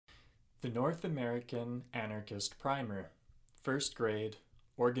The North American Anarchist Primer, First Grade,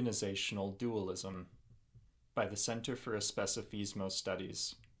 Organizational Dualism, by the Center for Especifismo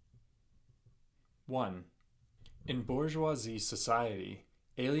Studies. 1. In bourgeoisie society,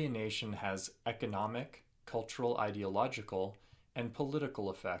 alienation has economic, cultural, ideological, and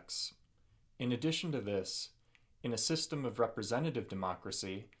political effects. In addition to this, in a system of representative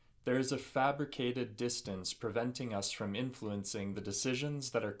democracy, there is a fabricated distance preventing us from influencing the decisions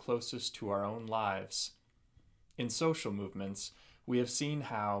that are closest to our own lives. In social movements, we have seen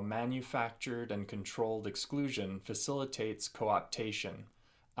how manufactured and controlled exclusion facilitates co-optation,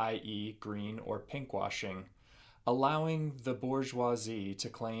 i.e. green or pinkwashing, allowing the bourgeoisie to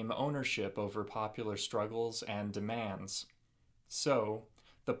claim ownership over popular struggles and demands. So,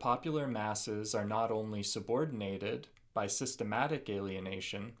 the popular masses are not only subordinated by systematic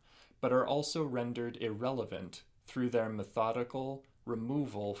alienation, but are also rendered irrelevant through their methodical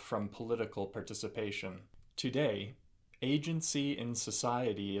removal from political participation. Today, agency in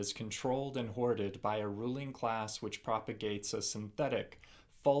society is controlled and hoarded by a ruling class which propagates a synthetic,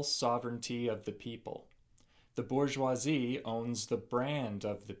 false sovereignty of the people. The bourgeoisie owns the brand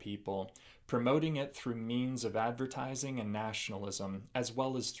of the people, promoting it through means of advertising and nationalism, as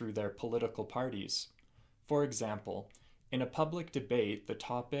well as through their political parties. For example, in a public debate, the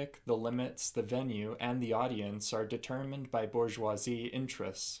topic, the limits, the venue, and the audience are determined by bourgeoisie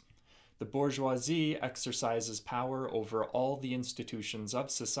interests. The bourgeoisie exercises power over all the institutions of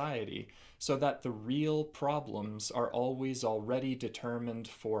society, so that the real problems are always already determined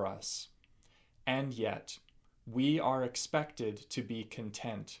for us. And yet, we are expected to be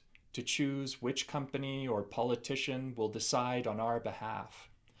content, to choose which company or politician will decide on our behalf.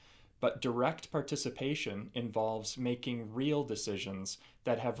 But direct participation involves making real decisions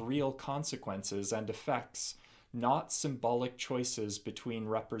that have real consequences and effects, not symbolic choices between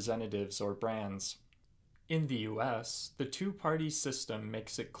representatives or brands. In the US, the two-party system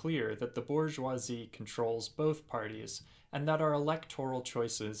makes it clear that the bourgeoisie controls both parties and that our electoral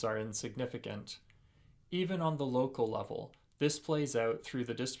choices are insignificant. Even on the local level, this plays out through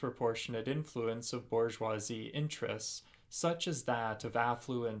the disproportionate influence of bourgeoisie interests, such as that of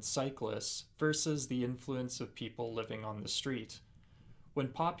affluent cyclists versus the influence of people living on the street. When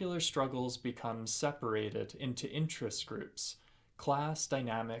popular struggles become separated into interest groups, class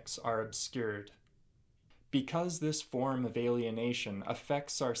dynamics are obscured. Because this form of alienation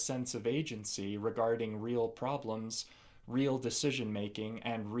affects our sense of agency regarding real problems, real decision-making,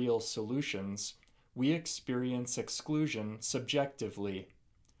 and real solutions, we experience exclusion subjectively.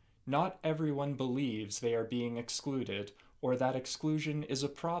 Not everyone believes they are being excluded or that exclusion is a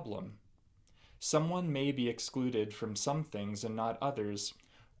problem. Someone may be excluded from some things and not others,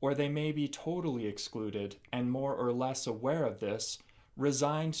 or they may be totally excluded and more or less aware of this,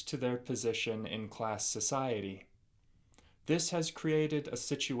 resigned to their position in class society. This has created a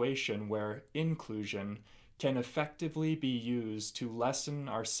situation where inclusion can effectively be used to lessen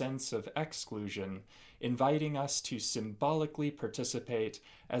our sense of exclusion, inviting us to symbolically participate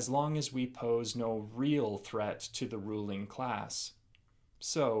as long as we pose no real threat to the ruling class.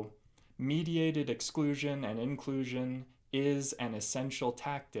 So, mediated exclusion and inclusion is an essential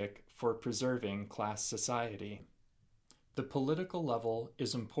tactic for preserving class society. The political level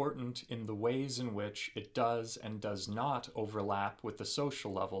is important in the ways in which it does and does not overlap with the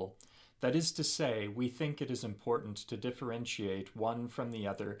social level. That is to say, we think it is important to differentiate one from the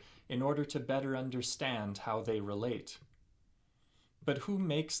other in order to better understand how they relate. But who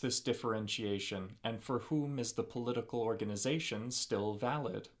makes this differentiation, and for whom is the political organization still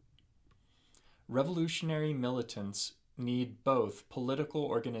valid? Revolutionary militants need both political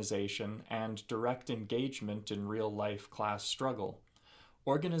organization and direct engagement in real-life class struggle.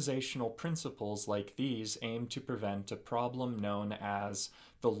 Organizational principles like these aim to prevent a problem known as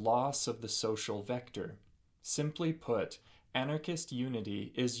the loss of the social vector. Simply put, anarchist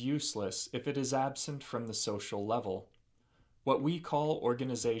unity is useless if it is absent from the social level. What we call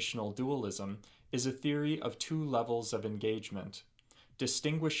organizational dualism is a theory of two levels of engagement.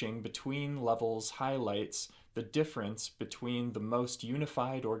 Distinguishing between levels highlights the difference between the most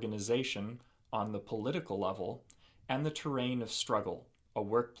unified organization on the political level and the terrain of struggle, a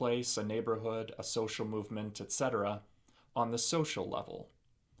workplace, a neighborhood, a social movement, etc., on the social level.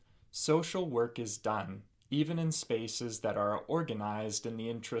 Social work is done, even in spaces that are organized in the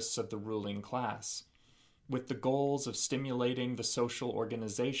interests of the ruling class, with the goals of stimulating the social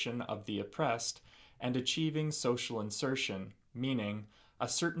organization of the oppressed and achieving social insertion, meaning a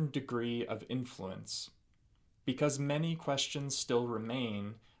certain degree of influence. Because many questions still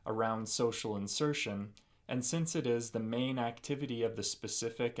remain around social insertion, and since it is the main activity of the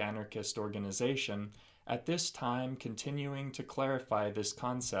specific anarchist organization, at this time continuing to clarify this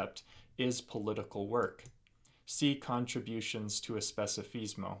concept is political work. See Contributions to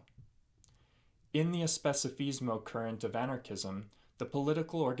Especifismo. In the Especifismo current of anarchism, the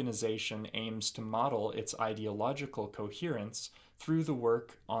political organization aims to model its ideological coherence through the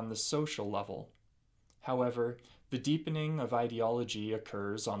work on the social level. However, the deepening of ideology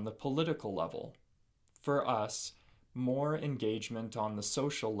occurs on the political level. For us, more engagement on the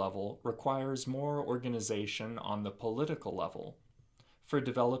social level requires more organization on the political level, for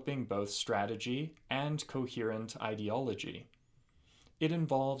developing both strategy and coherent ideology. It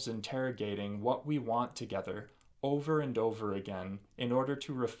involves interrogating what we want together over and over again in order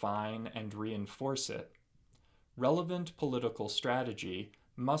to refine and reinforce it. Relevant political strategy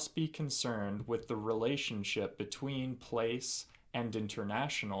must be concerned with the relationship between place and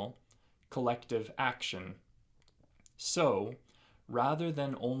international collective action. So, rather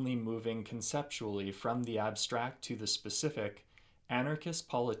than only moving conceptually from the abstract to the specific, anarchist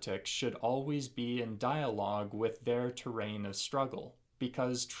politics should always be in dialogue with their terrain of struggle,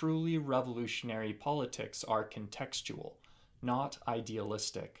 because truly revolutionary politics are contextual, not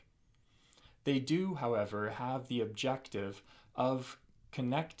idealistic. They do, however, have the objective of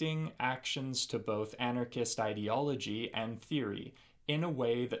connecting actions to both anarchist ideology and theory in a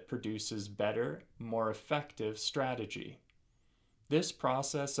way that produces better, more effective strategy. This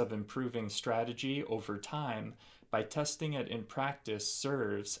process of improving strategy over time by testing it in practice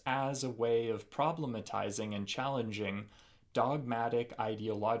serves as a way of problematizing and challenging dogmatic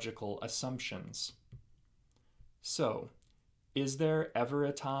ideological assumptions. So, is there ever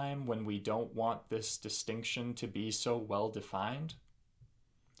a time when we don't want this distinction to be so well defined?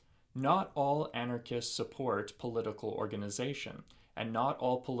 Not all anarchists support political organization, and not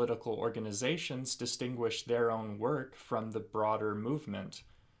all political organizations distinguish their own work from the broader movement.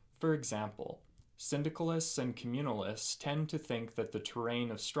 For example, syndicalists and communalists tend to think that the terrain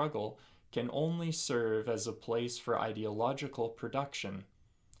of struggle can only serve as a place for ideological production.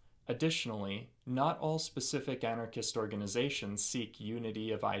 Additionally, not all specific anarchist organizations seek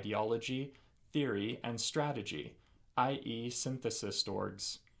unity of ideology, theory, and strategy, i.e. synthesist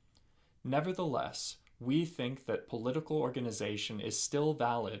orgs. Nevertheless, we think that political organization is still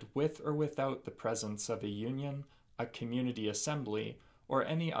valid with or without the presence of a union, a community assembly, or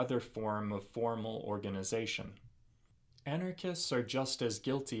any other form of formal organization. Anarchists are just as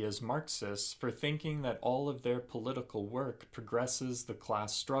guilty as Marxists for thinking that all of their political work progresses the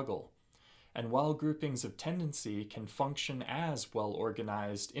class struggle. And while groupings of tendency can function as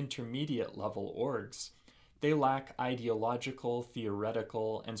well-organized intermediate-level orgs, they lack ideological,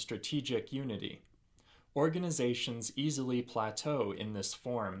 theoretical, and strategic unity. Organizations easily plateau in this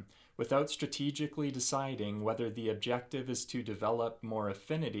form without strategically deciding whether the objective is to develop more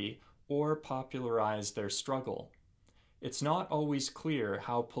affinity or popularize their struggle. It's not always clear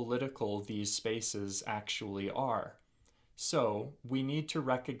how political these spaces actually are. So, we need to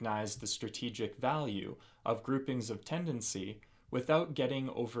recognize the strategic value of groupings of tendency without getting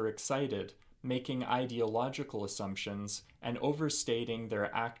overexcited, making ideological assumptions, and overstating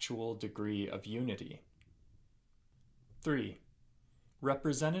their actual degree of unity. 3.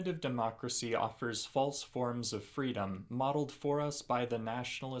 Representative democracy offers false forms of freedom modeled for us by the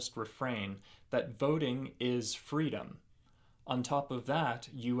nationalist refrain that voting is freedom. On top of that,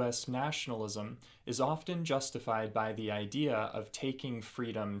 U.S. nationalism is often justified by the idea of taking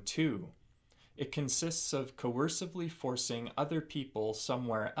freedom too. It consists of coercively forcing other people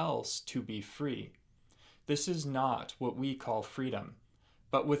somewhere else to be free. This is not what we call freedom.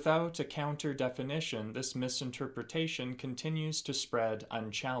 But without a counter definition, this misinterpretation continues to spread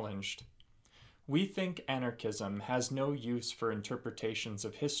unchallenged. We think anarchism has no use for interpretations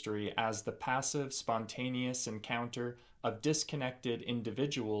of history as the passive, spontaneous encounter of disconnected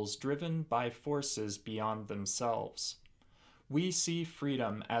individuals driven by forces beyond themselves. We see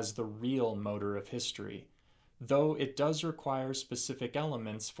freedom as the real motor of history, though it does require specific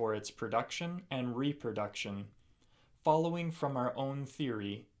elements for its production and reproduction. Following from our own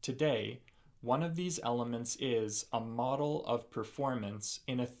theory, today, one of these elements is a model of performance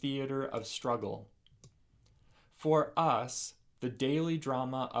in a theater of struggle. For us, the daily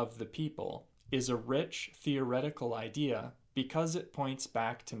drama of the people is a rich theoretical idea because it points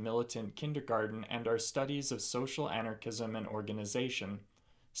back to Militant Kindergarten and our studies of social anarchism and organization,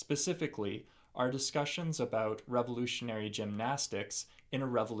 specifically our discussions about revolutionary gymnastics in a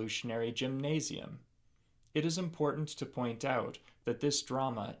revolutionary gymnasium. It is important to point out that this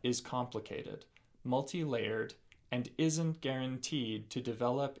drama is complicated, multi-layered, and isn't guaranteed to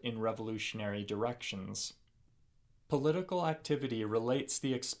develop in revolutionary directions. Political activity relates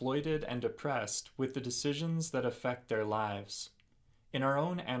the exploited and oppressed with the decisions that affect their lives. In our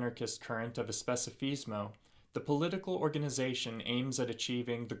own anarchist current of Especifismo, the political organization aims at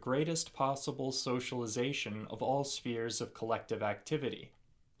achieving the greatest possible socialization of all spheres of collective activity.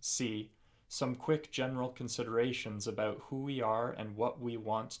 See, some quick general considerations about who we are and what we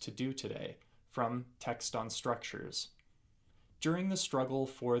want to do today, from Text on Structures. During the struggle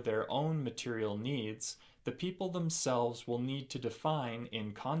for their own material needs, the people themselves will need to define,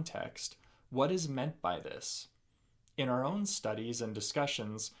 in context, what is meant by this. In our own studies and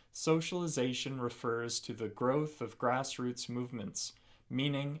discussions, socialization refers to the growth of grassroots movements,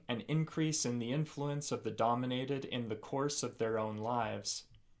 meaning an increase in the influence of the dominated in the course of their own lives.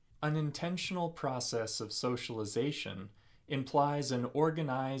 An intentional process of socialization implies an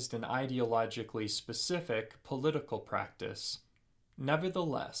organized and ideologically specific political practice.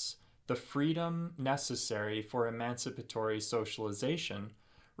 Nevertheless, the freedom necessary for emancipatory socialization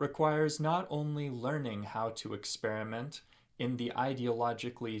requires not only learning how to experiment in the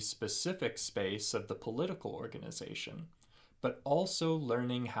ideologically specific space of the political organization, but also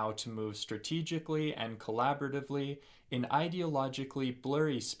learning how to move strategically and collaboratively in ideologically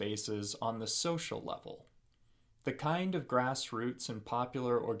blurry spaces on the social level. The kind of grassroots and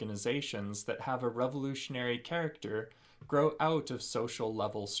popular organizations that have a revolutionary character grow out of social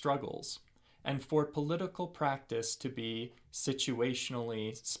level struggles, and for political practice to be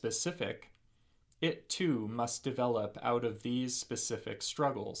situationally specific, it too must develop out of these specific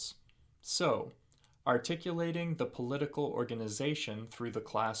struggles. So, articulating the political organization through the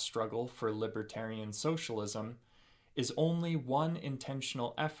class struggle for libertarian socialism is only one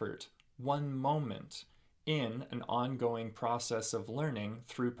intentional effort, one moment, in an ongoing process of learning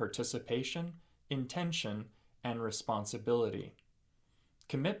through participation, intention, and responsibility.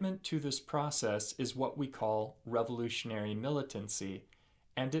 Commitment to this process is what we call revolutionary militancy,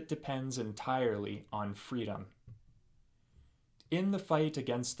 and it depends entirely on freedom. In the fight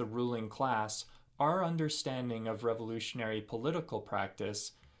against the ruling class, our understanding of revolutionary political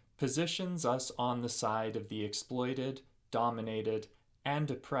practice positions us on the side of the exploited, dominated,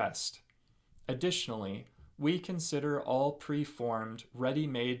 and oppressed. Additionally, we consider all preformed,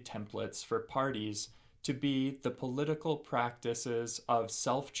 ready-made templates for parties to be the political practices of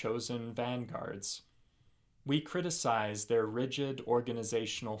self-chosen vanguards. We criticize their rigid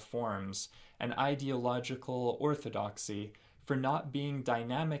organizational forms and ideological orthodoxy for not being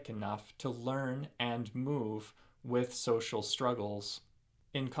dynamic enough to learn and move with social struggles.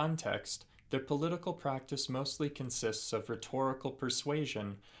 In context, their political practice mostly consists of rhetorical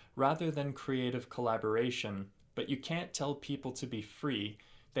persuasion rather than creative collaboration, but you can't tell people to be free.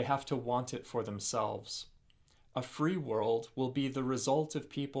 They have to want it for themselves. A free world will be the result of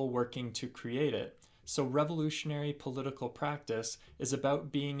people working to create it, so revolutionary political practice is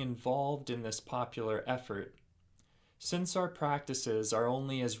about being involved in this popular effort. Since our practices are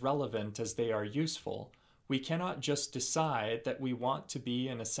only as relevant as they are useful, we cannot just decide that we want to be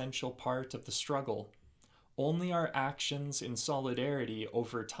an essential part of the struggle. Only our actions in solidarity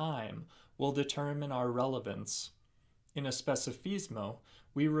over time will determine our relevance. In Especifismo,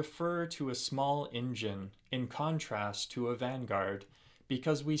 we refer to a small engine in contrast to a vanguard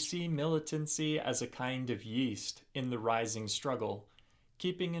because we see militancy as a kind of yeast in the rising struggle,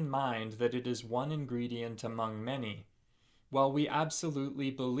 keeping in mind that it is one ingredient among many. While we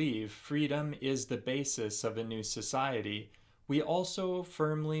absolutely believe freedom is the basis of a new society, we also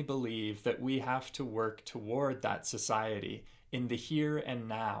firmly believe that we have to work toward that society in the here and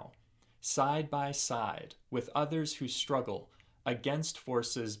now, side by side with others who struggle against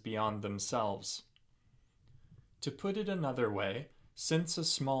forces beyond themselves. To put it another way, since a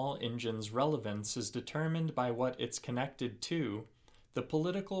small engine's relevance is determined by what it's connected to, the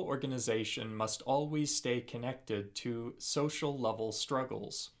political organization must always stay connected to social level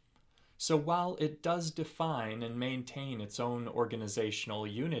struggles. So while it does define and maintain its own organizational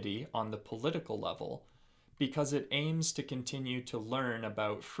unity on the political level, because it aims to continue to learn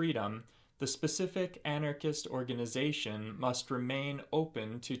about freedom, the specific anarchist organization must remain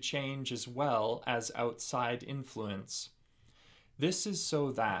open to change as well as outside influence. This is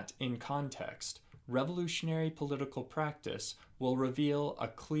so that, in context, revolutionary political practice will reveal a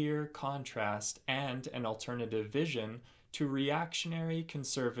clear contrast and an alternative vision to reactionary,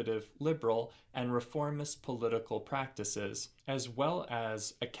 conservative, liberal, and reformist political practices, as well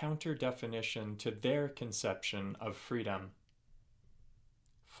as a counter-definition to their conception of freedom.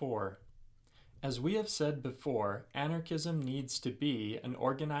 4. As we have said before, anarchism needs to be an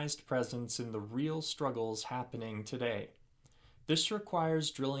organized presence in the real struggles happening today. This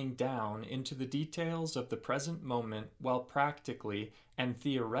requires drilling down into the details of the present moment while practically and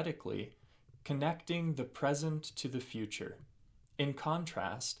theoretically connecting the present to the future. In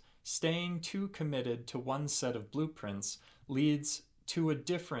contrast, staying too committed to one set of blueprints leads to a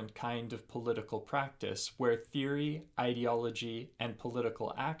different kind of political practice where theory, ideology, and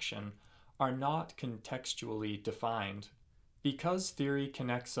political action are not contextually defined. Because theory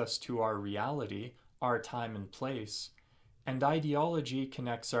connects us to our reality, our time and place, and ideology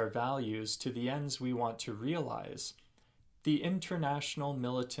connects our values to the ends we want to realize, the international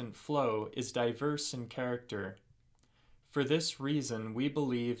militant flow is diverse in character. For this reason, we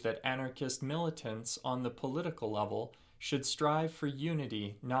believe that anarchist militants on the political level should strive for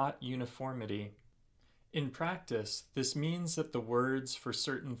unity, not uniformity. In practice, this means that the words for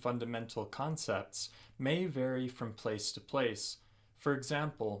certain fundamental concepts may vary from place to place. For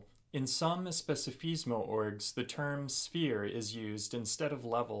example, in some Especifismo orgs, the term sphere is used instead of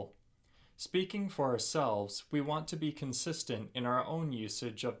level. Speaking for ourselves, we want to be consistent in our own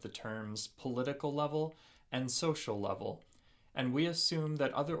usage of the terms political level and social level, and we assume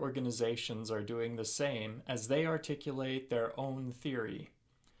that other organizations are doing the same as they articulate their own theory.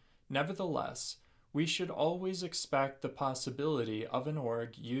 Nevertheless, we should always expect the possibility of an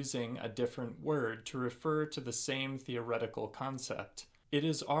org using a different word to refer to the same theoretical concept. It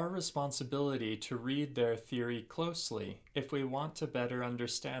is our responsibility to read their theory closely if we want to better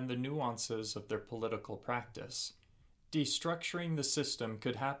understand the nuances of their political practice. Destructuring the system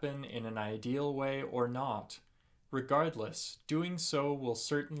could happen in an ideal way or not. Regardless, doing so will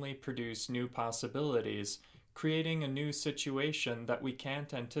certainly produce new possibilities, creating a new situation that we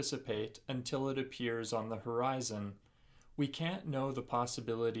can't anticipate until it appears on the horizon. We can't know the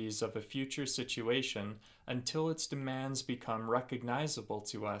possibilities of a future situation until its demands become recognizable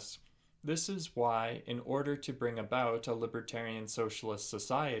to us. This is why, in order to bring about a libertarian socialist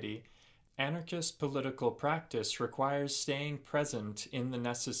society, anarchist political practice requires staying present in the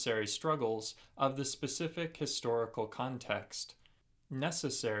necessary struggles of the specific historical context.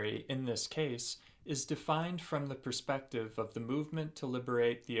 Necessary, in this case, is defined from the perspective of the movement to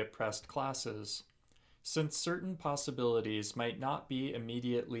liberate the oppressed classes. Since certain possibilities might not be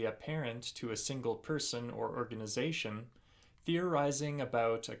immediately apparent to a single person or organization, theorizing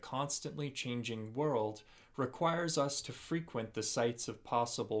about a constantly changing world requires us to frequent the sites of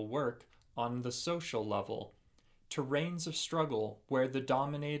possible work on the social level, terrains of struggle where the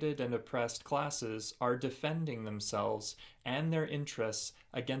dominated and oppressed classes are defending themselves and their interests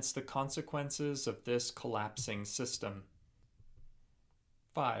against the consequences of this collapsing system.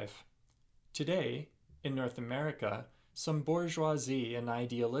 5. Today, in North America, some bourgeoisie and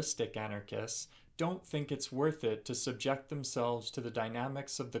idealistic anarchists don't think it's worth it to subject themselves to the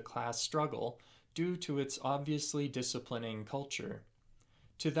dynamics of the class struggle due to its obviously disciplining culture.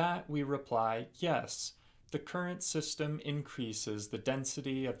 To that we reply, yes, the current system increases the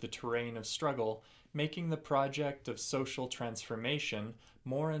density of the terrain of struggle, making the project of social transformation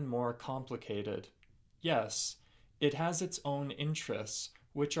more and more complicated. Yes, it has its own interests,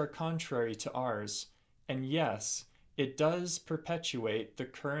 which are contrary to ours, and yes, it does perpetuate the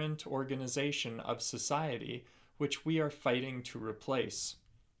current organization of society, which we are fighting to replace.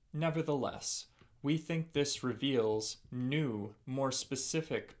 Nevertheless, we think this reveals new, more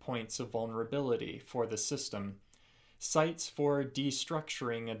specific points of vulnerability for the system, sites for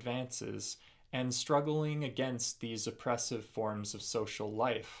destructuring advances, and struggling against these oppressive forms of social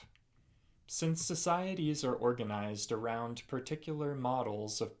life. Since societies are organized around particular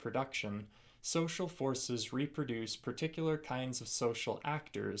models of production, social forces reproduce particular kinds of social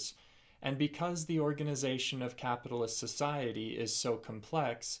actors, and because the organization of capitalist society is so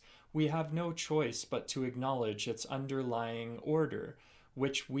complex, we have no choice but to acknowledge its underlying order,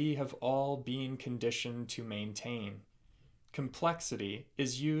 which we have all been conditioned to maintain. Complexity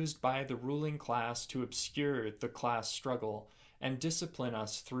is used by the ruling class to obscure the class struggle and discipline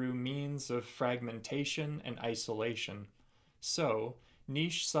us through means of fragmentation and isolation. So,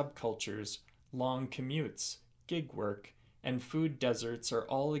 niche subcultures, long commutes, gig work, and food deserts are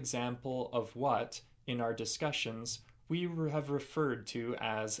all examples of what, in our discussions, we have referred to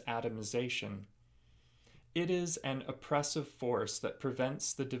as atomization. It is an oppressive force that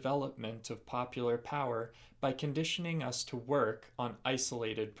prevents the development of popular power by conditioning us to work on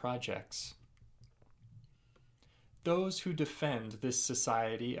isolated projects. Those who defend this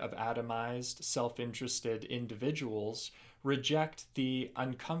society of atomized, self-interested individuals reject the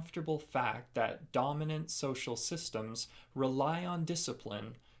uncomfortable fact that dominant social systems rely on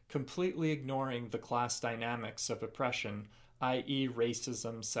discipline, completely ignoring the class dynamics of oppression, i.e.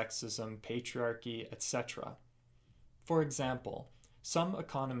 racism, sexism, patriarchy, etc. For example, some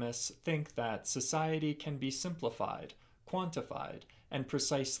economists think that society can be simplified, quantified, and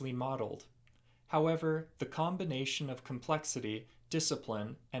precisely modeled. However, the combination of complexity,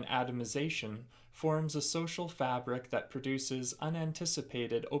 discipline, and atomization forms a social fabric that produces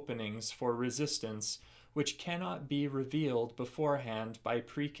unanticipated openings for resistance which cannot be revealed beforehand by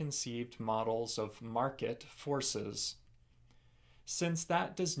preconceived models of market forces. Since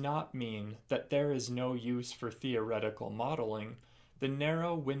that does not mean that there is no use for theoretical modeling, the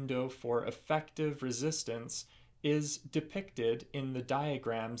narrow window for effective resistance is depicted in the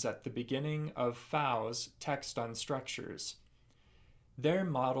diagrams at the beginning of Fau's text on structures. Their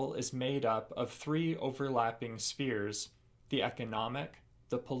model is made up of three overlapping spheres: the economic,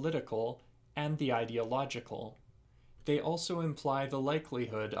 the political, and the ideological. They also imply the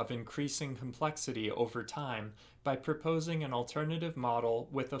likelihood of increasing complexity over time by proposing an alternative model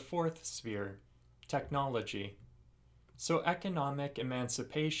with a fourth sphere, technology. So economic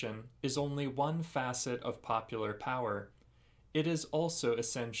emancipation is only one facet of popular power. It is also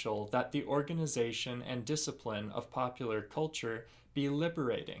essential that the organization and discipline of popular culture be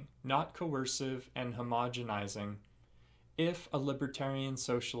liberating, not coercive and homogenizing. If a libertarian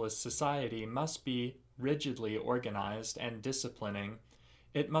socialist society must be rigidly organized and disciplining,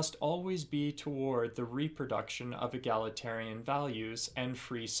 it must always be toward the reproduction of egalitarian values and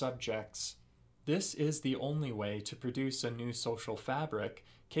free subjects. This is the only way to produce a new social fabric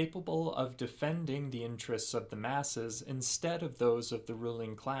capable of defending the interests of the masses instead of those of the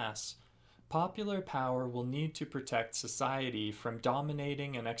ruling class. Popular power will need to protect society from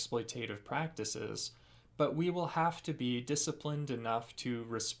dominating and exploitative practices, but we will have to be disciplined enough to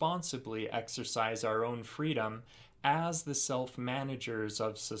responsibly exercise our own freedom as the self-managers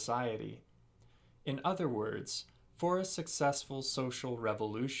of society. In other words, for a successful social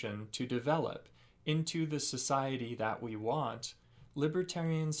revolution to develop into the society that we want,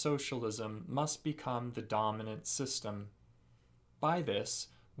 libertarian socialism must become the dominant system. By this,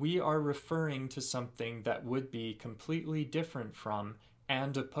 we are referring to something that would be completely different from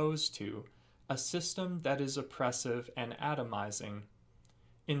and opposed to a system that is oppressive and atomizing.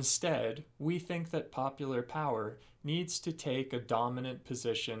 Instead, we think that popular power needs to take a dominant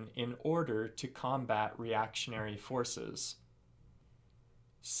position in order to combat reactionary forces.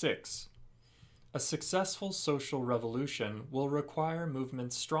 6. A successful social revolution will require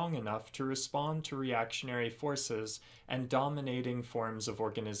movements strong enough to respond to reactionary forces and dominating forms of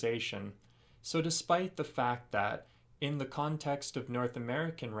organization. So despite the fact that, in the context of North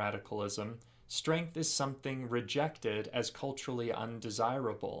American radicalism, strength is something rejected as culturally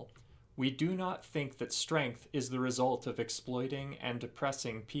undesirable, we do not think that strength is the result of exploiting and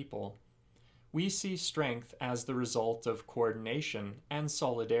oppressing people. We see strength as the result of coordination and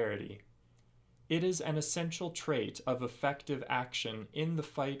solidarity. It is an essential trait of effective action in the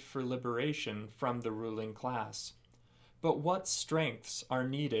fight for liberation from the ruling class. But what strengths are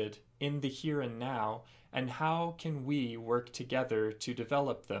needed in the here and now, and how can we work together to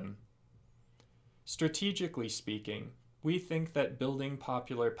develop them? Strategically speaking, we think that building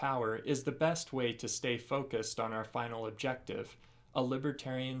popular power is the best way to stay focused on our final objective, a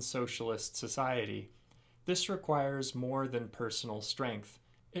libertarian socialist society. This requires more than personal strength.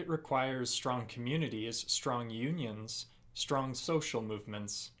 It requires strong communities, strong unions, strong social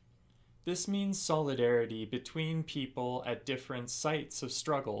movements. This means solidarity between people at different sites of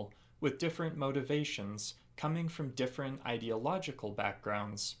struggle, with different motivations, coming from different ideological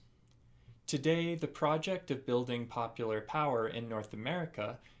backgrounds. Today, the project of building popular power in North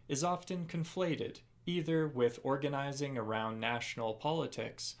America is often conflated, either with organizing around national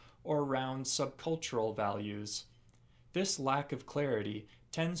politics or around subcultural values. This lack of clarity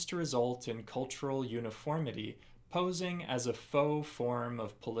tends to result in cultural uniformity posing as a faux form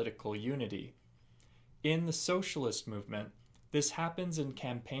of political unity. In the socialist movement, this happens in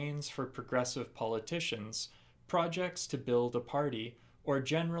campaigns for progressive politicians, projects to build a party, or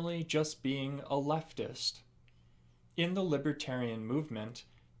generally just being a leftist. In the libertarian movement,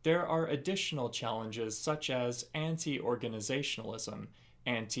 there are additional challenges such as anti-organizationalism,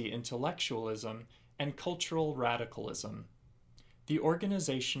 anti-intellectualism, and cultural radicalism. The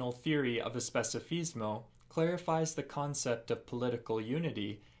organizational theory of Especifismo clarifies the concept of political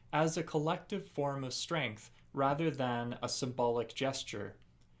unity as a collective form of strength rather than a symbolic gesture.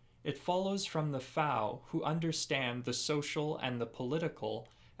 It follows from the Fau, who understand the social and the political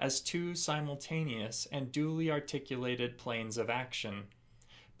as two simultaneous and duly articulated planes of action,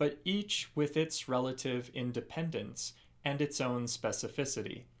 but each with its relative independence and its own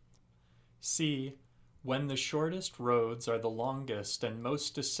specificity. See, when the shortest roads are the longest and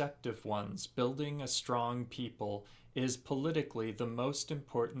most deceptive ones, building a strong people is politically the most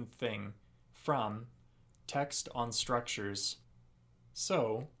important thing, from Text on Structures.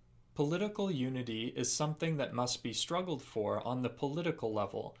 So, political unity is something that must be struggled for on the political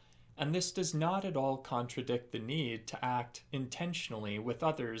level, and this does not at all contradict the need to act intentionally with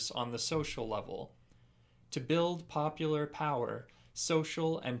others on the social level. To build popular power,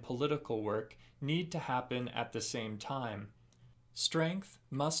 social and political work need to happen at the same time. Strength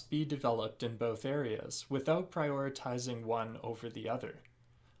must be developed in both areas without prioritizing one over the other.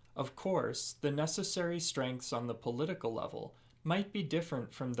 Of course, the necessary strengths on the political level might be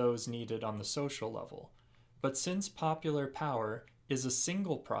different from those needed on the social level, but since popular power is a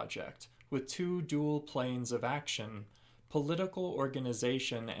single project with two dual planes of action, political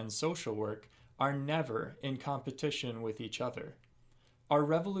organization and social work are never in competition with each other. Our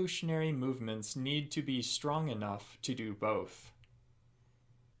revolutionary movements need to be strong enough to do both.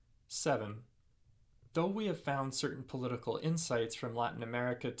 7. Though we have found certain political insights from Latin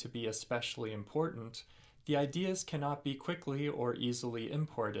America to be especially important, the ideas cannot be quickly or easily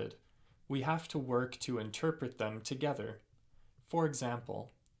imported. We have to work to interpret them together. For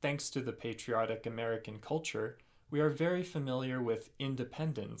example, thanks to the patriotic American culture, we are very familiar with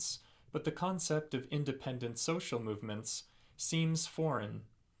independence, but the concept of independent social movements seems foreign.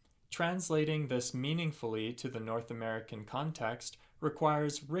 Translating this meaningfully to the North American context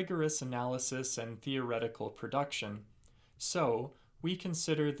requires rigorous analysis and theoretical production. So, we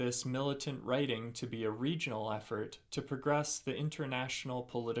consider this militant writing to be a regional effort to progress the international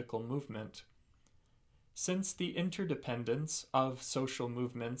political movement. Since the interdependence of social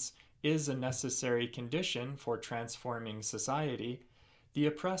movements is a necessary condition for transforming society, the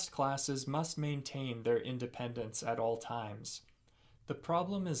oppressed classes must maintain their independence at all times. The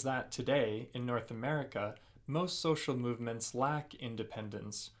problem is that today, in North America, most social movements lack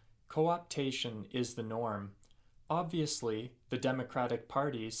independence. Co-optation is the norm. Obviously, the Democratic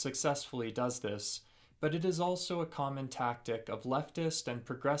Party successfully does this, but it is also a common tactic of leftist and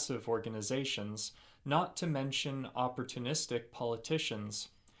progressive organizations, not to mention opportunistic politicians.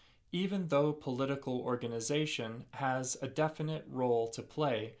 Even though political organization has a definite role to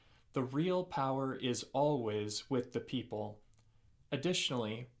play, the real power is always with the people.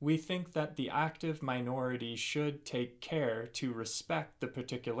 Additionally, we think that the active minority should take care to respect the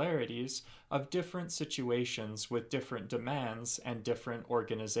particularities of different situations with different demands and different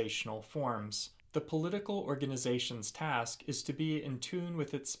organizational forms. The political organization's task is to be in tune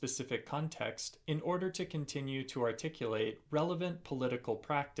with its specific context in order to continue to articulate relevant political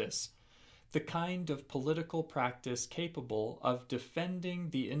practice, the kind of political practice capable of defending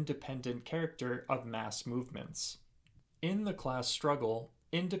the independent character of mass movements. In the class struggle,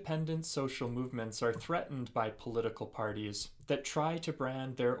 independent social movements are threatened by political parties that try to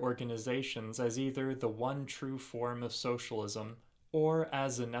brand their organizations as either the one true form of socialism or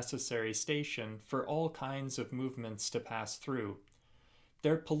as a necessary station for all kinds of movements to pass through.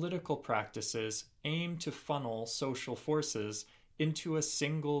 Their political practices aim to funnel social forces into a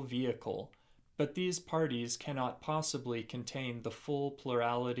single vehicle, but these parties cannot possibly contain the full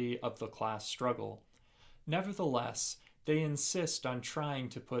plurality of the class struggle. Nevertheless, they insist on trying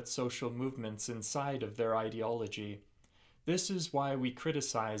to put social movements inside of their ideology. This is why we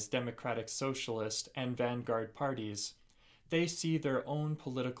criticize democratic socialist and vanguard parties. They see their own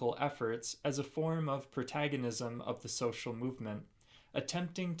political efforts as a form of protagonism of the social movement,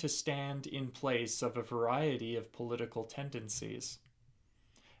 attempting to stand in place of a variety of political tendencies.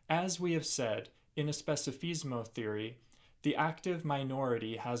 As we have said, in Especifismo theory, the active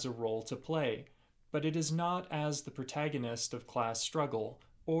minority has a role to play, but it is not as the protagonist of class struggle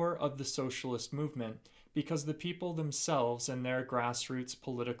or of the socialist movement, because the people themselves and their grassroots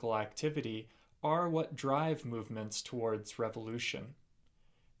political activity are what drive movements towards revolution.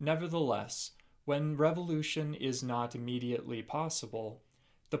 Nevertheless, when revolution is not immediately possible,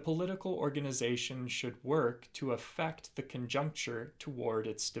 the political organization should work to affect the conjuncture toward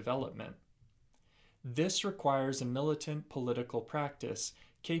its development. This requires a militant political practice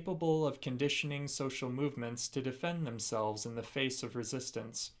capable of conditioning social movements to defend themselves in the face of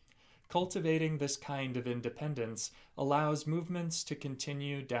resistance. Cultivating this kind of independence allows movements to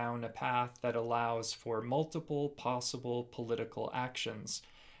continue down a path that allows for multiple possible political actions,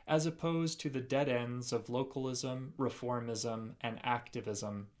 as opposed to the dead ends of localism, reformism, and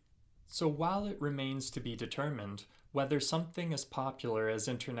activism. So while it remains to be determined whether something as popular as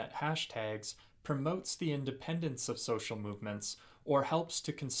internet hashtags promotes the independence of social movements or helps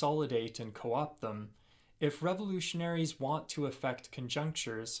to consolidate and co-opt them, if revolutionaries want to affect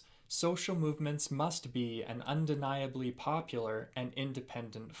conjunctures, social movements must be an undeniably popular and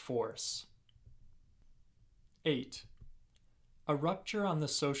independent force. 8. A rupture on the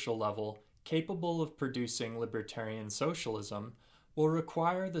social level capable of producing libertarian socialism will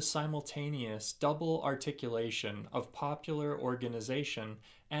require the simultaneous double articulation of popular organization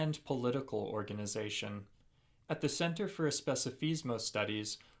and political organization. At the Center for Especifismo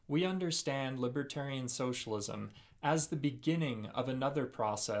Studies, we understand libertarian socialism as the beginning of another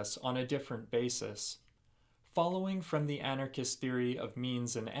process on a different basis. Following from the anarchist theory of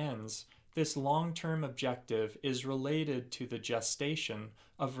means and ends, this long-term objective is related to the gestation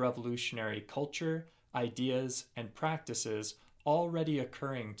of revolutionary culture, ideas, and practices already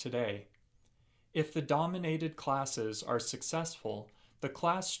occurring today. If the dominated classes are successful, the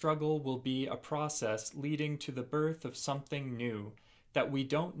class struggle will be a process leading to the birth of something new that we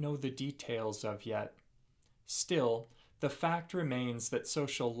don't know the details of yet. Still, the fact remains that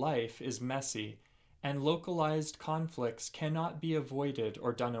social life is messy, and localized conflicts cannot be avoided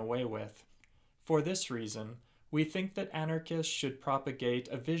or done away with. For this reason, we think that anarchists should propagate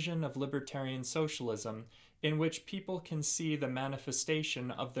a vision of libertarian socialism in which people can see the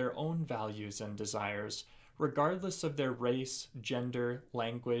manifestation of their own values and desires, regardless of their race, gender,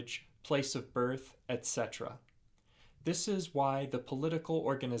 language, place of birth, etc. This is why the political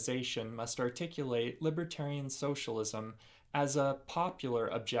organization must articulate libertarian socialism as a popular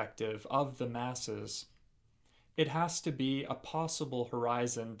objective of the masses. It has to be a possible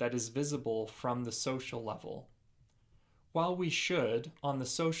horizon that is visible from the social level. While we should, on the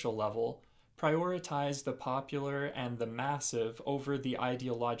social level, prioritize the popular and the massive over the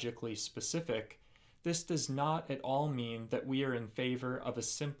ideologically specific, this does not at all mean that we are in favor of a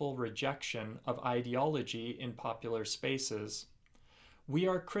simple rejection of ideology in popular spaces. We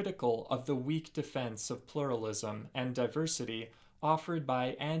are critical of the weak defense of pluralism and diversity offered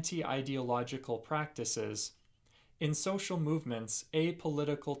by anti-ideological practices. In social movements,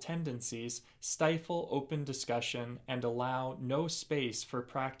 apolitical tendencies stifle open discussion and allow no space for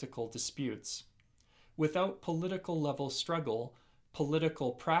practical disputes. Without political level struggle,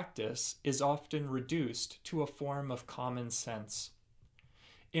 political practice is often reduced to a form of common sense.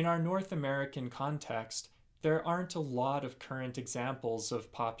 In our North American context, there aren't a lot of current examples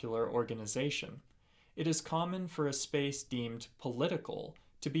of popular organization. It is common for a space deemed political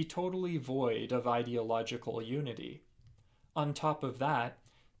to be totally void of ideological unity. On top of that,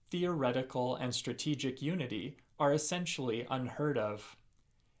 theoretical and strategic unity are essentially unheard of.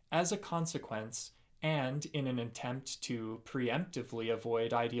 As a consequence, and in an attempt to preemptively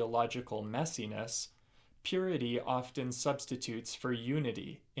avoid ideological messiness, purity often substitutes for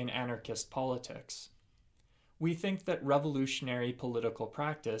unity in anarchist politics. We think that revolutionary political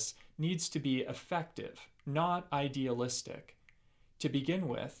practice needs to be effective, not idealistic. To begin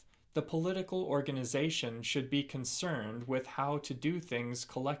with, the political organization should be concerned with how to do things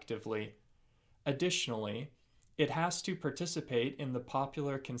collectively. Additionally, it has to participate in the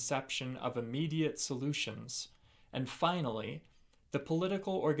popular conception of immediate solutions. And finally, the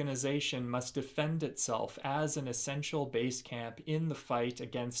political organization must defend itself as an essential base camp in the fight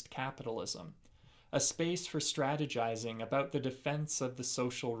against capitalism, a space for strategizing about the defense of the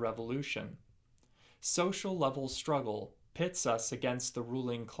social revolution. Social level struggle pits us against the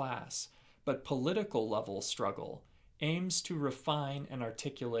ruling class, but political level struggle aims to refine and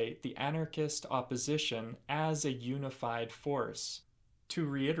articulate the anarchist opposition as a unified force. To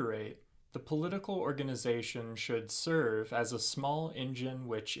reiterate, the political organization should serve as a small engine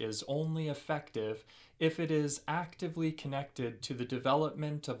which is only effective if it is actively connected to the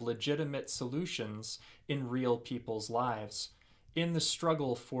development of legitimate solutions in real people's lives, in the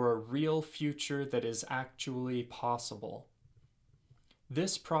struggle for a real future that is actually possible.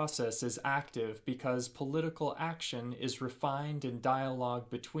 This process is active because political action is refined in dialogue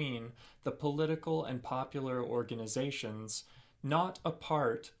between the political and popular organizations, not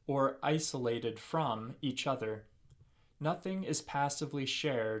apart or isolated from each other. Nothing is passively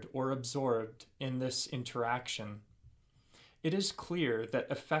shared or absorbed in this interaction. It is clear that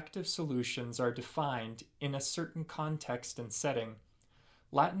effective solutions are defined in a certain context and setting.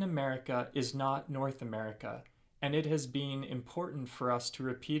 Latin America is not North America, and it has been important for us to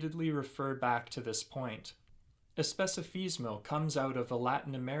repeatedly refer back to this point. Especifismo comes out of a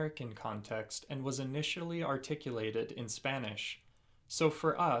Latin American context and was initially articulated in Spanish. So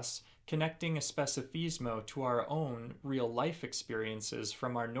for us, connecting Especifismo to our own real-life experiences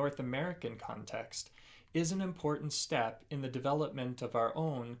from our North American context is an important step in the development of our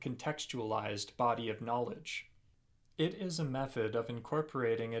own contextualized body of knowledge. It is a method of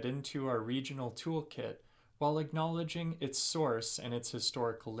incorporating it into our regional toolkit while acknowledging its source and its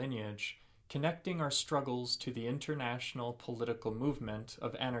historical lineage, connecting our struggles to the international political movement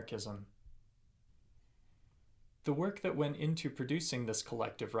of anarchism. The work that went into producing this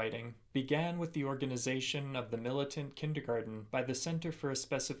collective writing began with the organization of the Militant Kindergarten by the Center for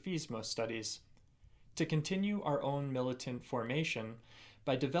Especifismo Studies. To continue our own militant formation,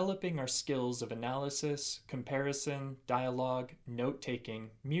 by developing our skills of analysis, comparison, dialogue,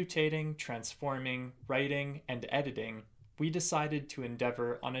 note-taking, mutating, transforming, writing, and editing, we decided to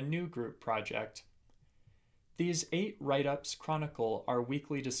endeavor on a new group project. These 8 write-ups chronicle our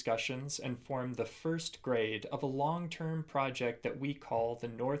weekly discussions and form the first grade of a long-term project that we call the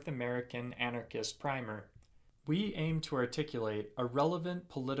North American Anarchist Primer. We aim to articulate a relevant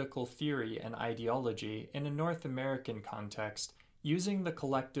political theory and ideology in a North American context using the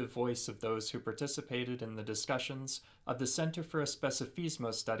collective voice of those who participated in the discussions of the Center for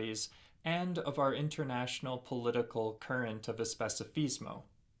Especifismo Studies and of our international political current of Especifismo.